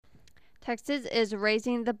Texas is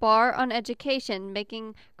raising the bar on education,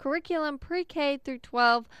 making curriculum pre-K through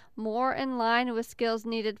 12 more in line with skills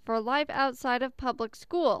needed for life outside of public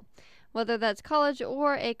school, whether that's college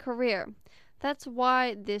or a career. That's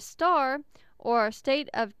why the STAAR, or State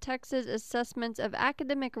of Texas Assessments of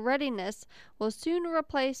Academic Readiness, will soon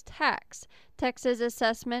replace TAKS, Texas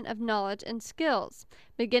Assessment of Knowledge and Skills,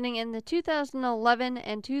 beginning in the 2011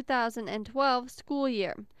 and 2012 school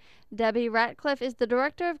year. Debbie Ratcliffe is the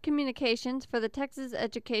Director of Communications for the Texas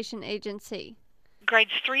Education Agency.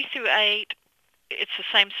 Grades 3 through 8, it's the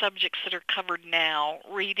same subjects that are covered now.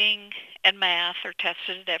 Reading and math are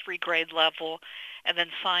tested at every grade level, and then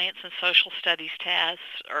science and social studies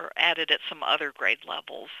tests are added at some other grade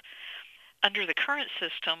levels. Under the current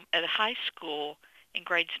system, at high school, in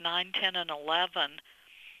grades 9, 10, and 11,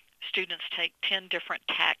 students take 10 different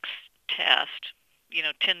TAKS tests,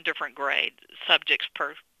 10 different grade subjects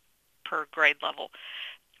per grade level.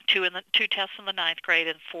 Two tests in the 9th grade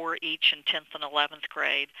and 4 each in 10th and 11th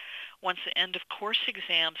grade. Once the end of course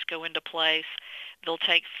exams go into place, they'll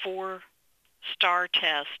take 4 STAAR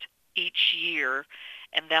tests each year,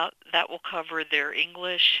 and that will cover their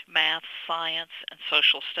English, math, science, and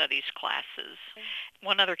social studies classes.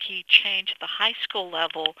 One other key change at the high school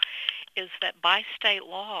level is that by state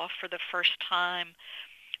law, for the first time,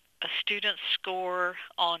 a student's score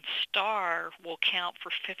on STAAR will count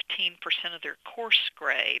for 15% of their course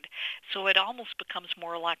grade, so it almost becomes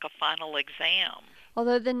more like a final exam.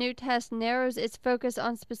 Although the new test narrows its focus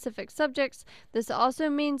on specific subjects, this also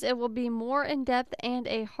means it will be more in-depth and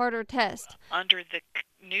a harder test. Under the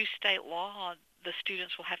new state law, the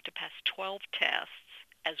students will have to pass 12 tests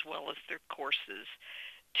as well as their courses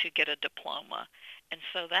to get a diploma, and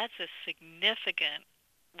so that's a significant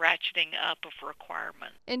ratcheting up of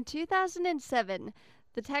requirements. In 2007,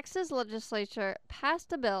 the Texas legislature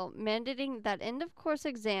passed a bill mandating that end-of-course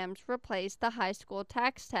exams replace the high school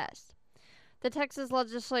TAKS test. The Texas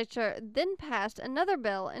legislature then passed another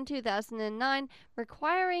bill in 2009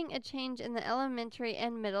 requiring a change in the elementary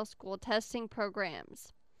and middle school testing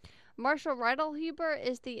programs. Marshall Reidelhuber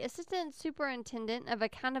is the Assistant Superintendent of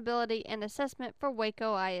Accountability and Assessment for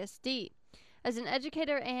Waco ISD. As an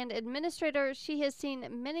educator and administrator, she has seen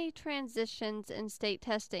many transitions in state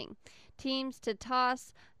testing. Teams to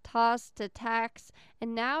TOS, TOS to TAKS,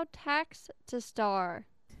 and now TAKS to STAAR.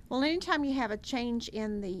 Well, anytime you have a change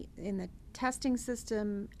in the testing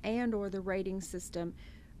system and or the rating system,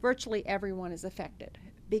 virtually everyone is affected,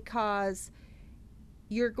 because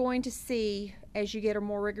you're going to see, as you get a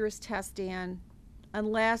more rigorous test in,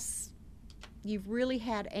 unless you've really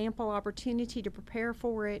had ample opportunity to prepare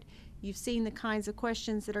for it, you've seen the kinds of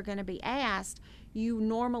questions that are going to be asked, you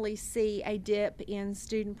normally see a dip in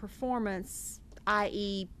student performance,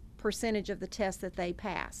 i.e. percentage of the test that they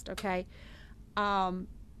passed, okay?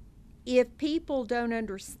 If people don't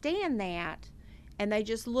understand that and they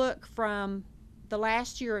just look from the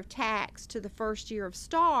last year of TAKS to the first year of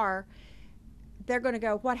STAAR, they're going to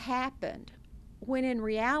go, what happened? When in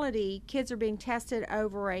reality, kids are being tested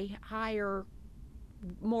over a higher,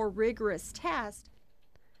 more rigorous test.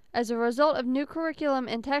 As a result of new curriculum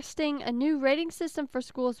and testing, a new rating system for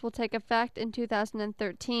schools will take effect in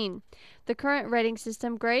 2013. The current rating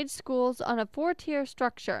system grades schools on a 4-tier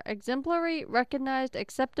structure: exemplary, recognized,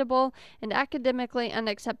 acceptable, and academically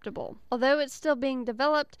unacceptable. Although it's still being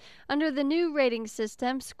developed, under the new rating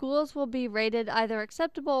system, schools will be rated either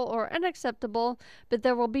acceptable or unacceptable, but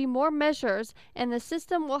there will be more measures, and the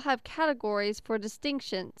system will have categories for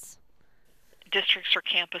distinctions. Districts or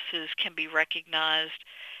campuses can be recognized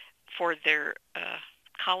for their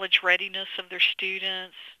college readiness of their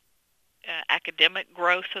students, academic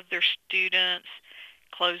growth of their students,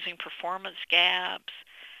 closing performance gaps,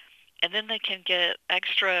 and then they can get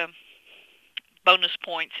extra bonus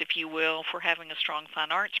points, if you will, for having a strong fine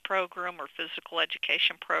arts program or physical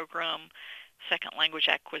education program, second language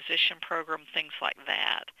acquisition program, things like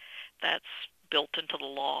that. That's built into the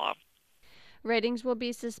law. Ratings will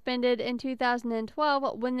be suspended in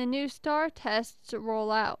 2012 when the new STAAR tests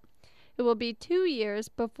roll out. It will be 2 years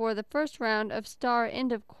before the first round of STAAR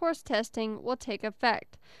end-of-course testing will take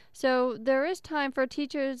effect, so there is time for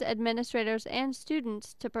teachers, administrators, and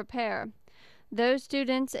students to prepare. Those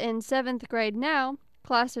students in 7th grade now,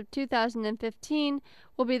 class of 2015,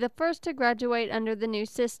 will be the first to graduate under the new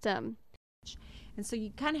system. And so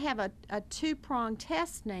you kind of have a two-pronged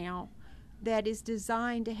test now that is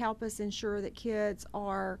designed to help us ensure that kids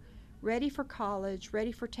are ready for college,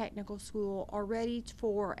 ready for technical school, or ready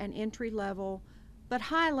for an entry-level but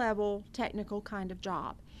high-level technical kind of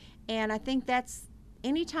job. And I think that's,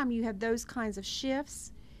 anytime you have those kinds of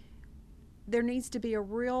shifts, there needs to be a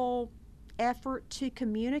real effort to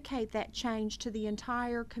communicate that change to the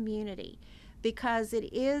entire community, because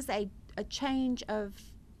it is a change of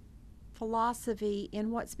philosophy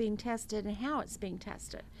in what's being tested and how it's being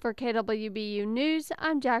tested. For KWBU News,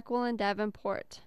 I'm Jacqueline Davenport.